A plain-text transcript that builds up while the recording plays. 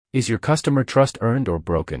Is Your Customer Trust Earned or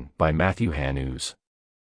Broken? By Matthew Hanus.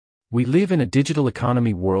 We live in a digital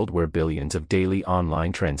economy world where billions of daily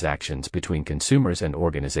online transactions between consumers and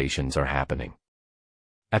organizations are happening.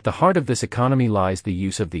 At the heart of this economy lies the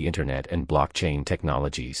use of the internet and blockchain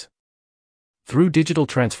technologies. Through digital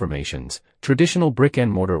transformations, traditional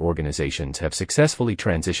brick-and-mortar organizations have successfully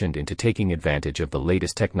transitioned into taking advantage of the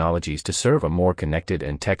latest technologies to serve a more connected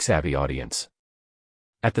and tech-savvy audience.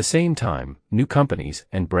 At the same time, new companies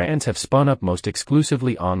and brands have spun up most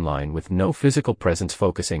exclusively online with no physical presence,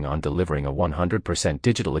 focusing on delivering a 100%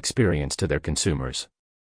 digital experience to their consumers.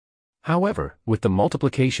 However, with the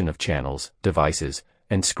multiplication of channels, devices,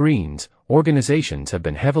 and screens, organizations have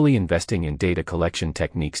been heavily investing in data collection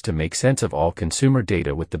techniques to make sense of all consumer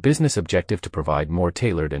data with the business objective to provide more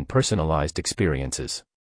tailored and personalized experiences.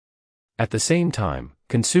 At the same time,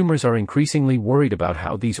 consumers are increasingly worried about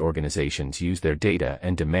how these organizations use their data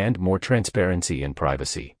and demand more transparency and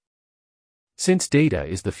privacy. Since data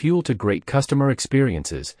is the fuel to great customer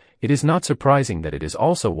experiences, it is not surprising that it is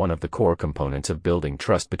also one of the core components of building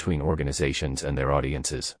trust between organizations and their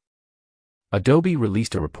audiences. Adobe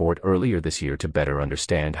released a report earlier this year to better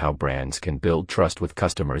understand how brands can build trust with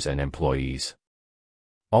customers and employees.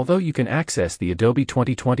 Although you can access the Adobe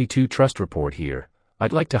 2022 Trust Report here,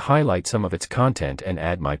 I'd like to highlight some of its content and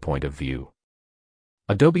add my point of view.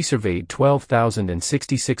 Adobe surveyed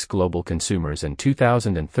 12,066 global consumers and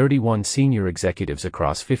 2,031 senior executives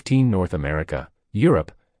across 15 North America,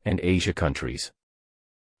 Europe, and Asia countries.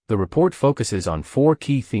 The report focuses on 4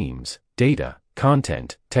 key themes: data,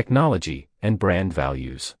 content, technology, and brand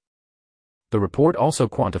values. The report also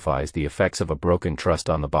quantifies the effects of a broken trust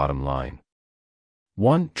on the bottom line.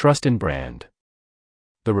 1. Trust in brand.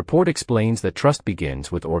 The report explains that trust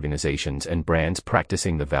begins with organizations and brands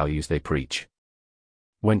practicing the values they preach.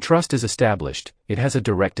 When trust is established, it has a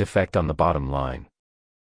direct effect on the bottom line.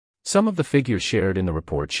 Some of the figures shared in the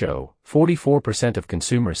report show 44% of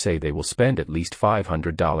consumers say they will spend at least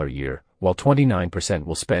 $500 a year, while 29%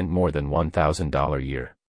 will spend more than $1,000 a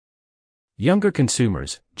year. Younger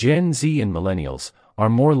consumers, Gen Z and millennials, are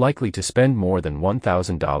more likely to spend more than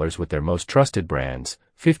 $1,000 with their most trusted brands.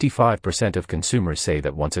 55% of consumers say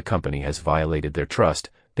that once a company has violated their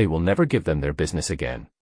trust, they will never give them their business again.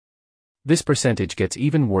 This percentage gets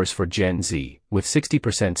even worse for Gen Z, with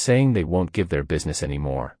 60% saying they won't give their business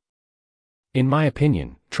anymore. In my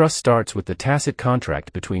opinion, trust starts with the tacit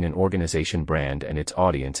contract between an organization brand and its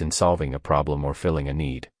audience in solving a problem or filling a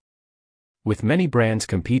need. With many brands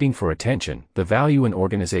competing for attention, the value an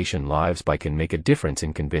organization lives by can make a difference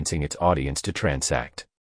in convincing its audience to transact.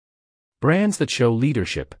 Brands that show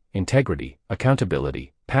leadership, integrity,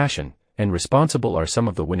 accountability, passion, and responsible are some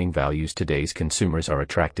of the winning values today's consumers are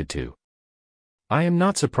attracted to. I am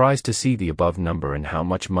not surprised to see the above number and how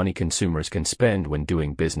much money consumers can spend when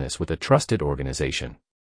doing business with a trusted organization.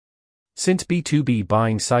 Since B2B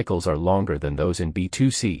buying cycles are longer than those in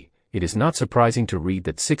B2C, it is not surprising to read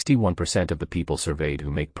that 61% of the people surveyed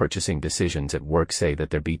who make purchasing decisions at work say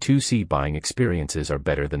that their B2C buying experiences are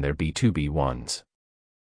better than their B2B ones.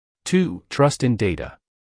 2. Trust in data.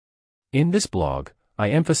 In this blog,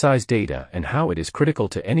 I emphasize data and how it is critical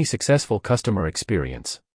to any successful customer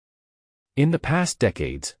experience. In the past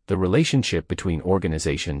decades, the relationship between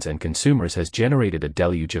organizations and consumers has generated a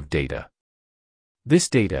deluge of data. This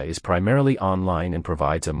data is primarily online and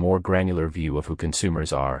provides a more granular view of who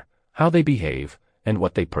consumers are, how they behave, and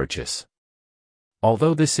what they purchase.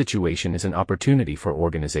 Although this situation is an opportunity for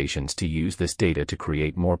organizations to use this data to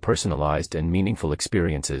create more personalized and meaningful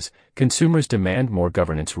experiences, consumers demand more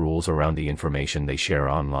governance rules around the information they share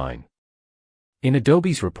online. In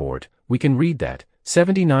Adobe's report, we can read that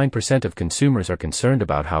 79% of consumers are concerned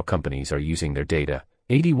about how companies are using their data,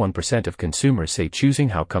 81% of consumers say choosing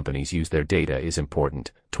how companies use their data is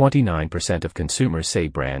important, 29% of consumers say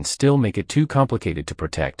brands still make it too complicated to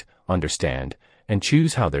protect, understand, and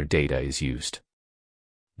choose how their data is used.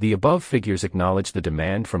 The above figures acknowledge the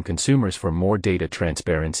demand from consumers for more data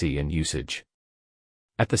transparency and usage.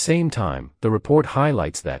 At the same time, the report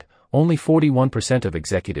highlights that only 41% of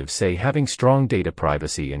executives say having strong data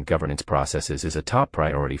privacy and governance processes is a top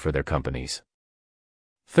priority for their companies.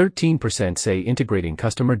 13% say integrating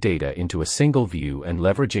customer data into a single view and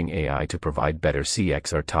leveraging AI to provide better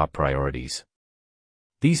CX are top priorities.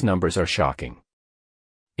 These numbers are shocking.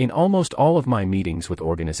 In almost all of my meetings with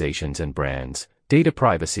organizations and brands, data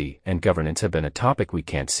privacy and governance have been a topic we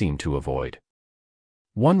can't seem to avoid.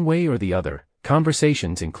 One way or the other,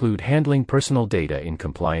 conversations include handling personal data in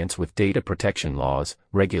compliance with data protection laws,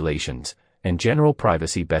 regulations, and general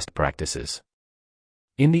privacy best practices.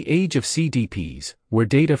 In the age of CDPs, where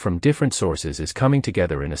data from different sources is coming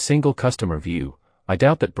together in a single customer view, I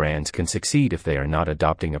doubt that brands can succeed if they are not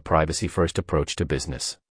adopting a privacy-first approach to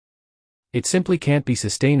business. It simply can't be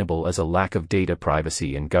sustainable, as a lack of data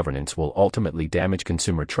privacy and governance will ultimately damage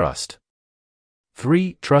consumer trust.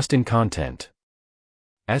 3. Trust in content.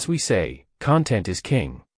 As we say, content is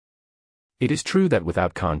king. It is true that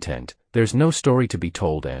without content, there's no story to be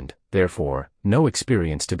told and, therefore, no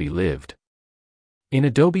experience to be lived. In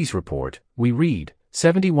Adobe's report, we read,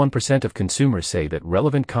 71% of consumers say that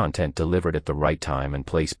relevant content delivered at the right time and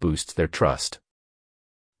place boosts their trust.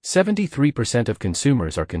 73% of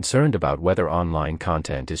consumers are concerned about whether online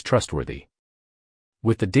content is trustworthy.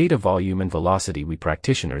 With the data volume and velocity we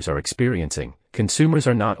practitioners are experiencing, consumers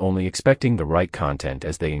are not only expecting the right content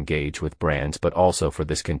as they engage with brands but also for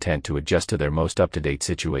this content to adjust to their most up-to-date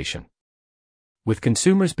situation. With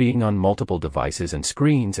consumers being on multiple devices and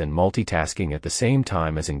screens and multitasking at the same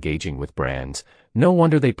time as engaging with brands, no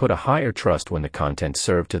wonder they put a higher trust when the content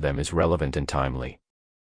served to them is relevant and timely.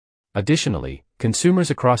 Additionally, consumers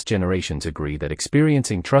across generations agree that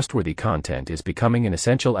experiencing trustworthy content is becoming an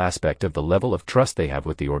essential aspect of the level of trust they have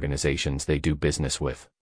with the organizations they do business with.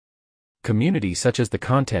 Communities such as the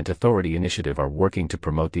Content Authority Initiative are working to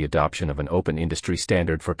promote the adoption of an open industry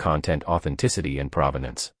standard for content authenticity and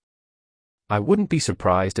provenance. I wouldn't be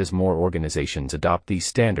surprised as more organizations adopt these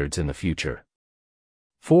standards in the future.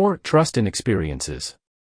 4. Trust in experiences.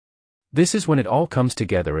 This is when it all comes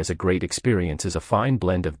together, as a great experience is a fine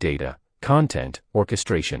blend of data, content,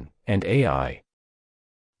 orchestration, and AI.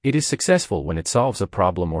 It is successful when it solves a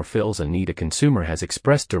problem or fills a need a consumer has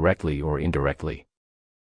expressed directly or indirectly.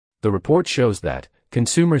 The report shows that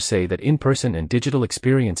consumers say that in-person and digital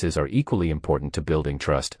experiences are equally important to building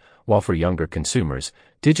trust, while for younger consumers,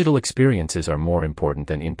 digital experiences are more important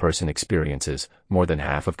than in-person experiences. More than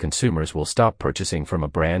half of consumers will stop purchasing from a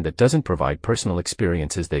brand that doesn't provide personal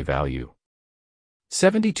experiences they value.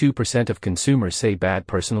 72% of consumers say bad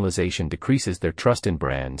personalization decreases their trust in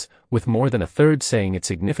brands, with more than a third saying it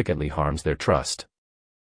significantly harms their trust.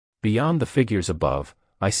 Beyond the figures above,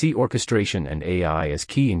 I see orchestration and AI as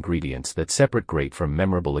key ingredients that separate great from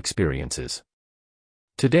memorable experiences.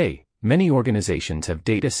 Today, many organizations have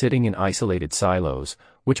data sitting in isolated silos,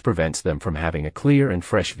 which prevents them from having a clear and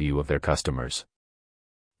fresh view of their customers.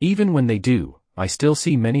 Even when they do, I still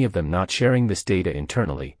see many of them not sharing this data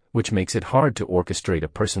internally, which makes it hard to orchestrate a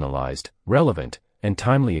personalized, relevant, and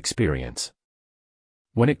timely experience.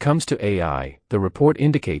 When it comes to AI, the report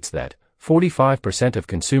indicates that 45% of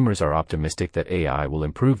consumers are optimistic that AI will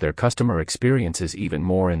improve their customer experiences even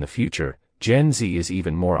more in the future. Gen Z is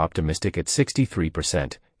even more optimistic at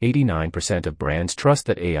 63%. 89% of brands trust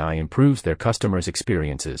that AI improves their customers'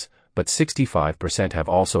 experiences, but 65% have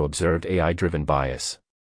also observed AI-driven bias.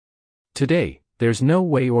 Today, there's no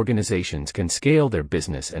way organizations can scale their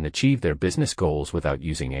business and achieve their business goals without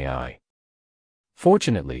using AI.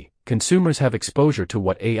 Fortunately, consumers have exposure to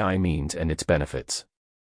what AI means and its benefits.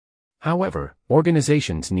 However,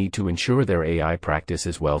 organizations need to ensure their AI practice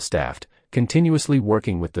is well-staffed, continuously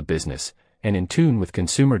working with the business, and in tune with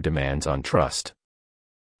consumer demands on trust.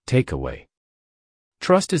 Takeaway.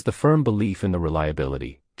 Trust is the firm belief in the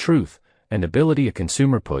reliability, truth, and ability a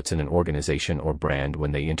consumer puts in an organization or brand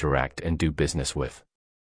when they interact and do business with.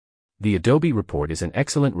 The Adobe report is an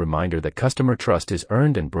excellent reminder that customer trust is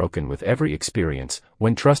earned and broken with every experience.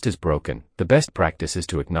 When trust is broken, the best practice is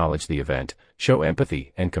to acknowledge the event, show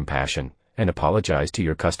empathy and compassion, and apologize to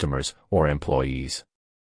your customers or employees.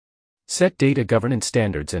 Set data governance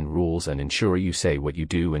standards and rules and ensure you say what you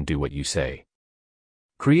do and do what you say.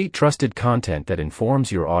 Create trusted content that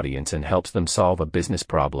informs your audience and helps them solve a business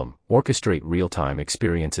problem. Orchestrate real-time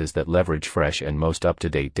experiences that leverage fresh and most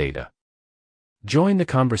up-to-date data. Join the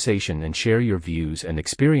conversation and share your views and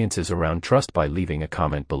experiences around trust by leaving a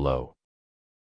comment below.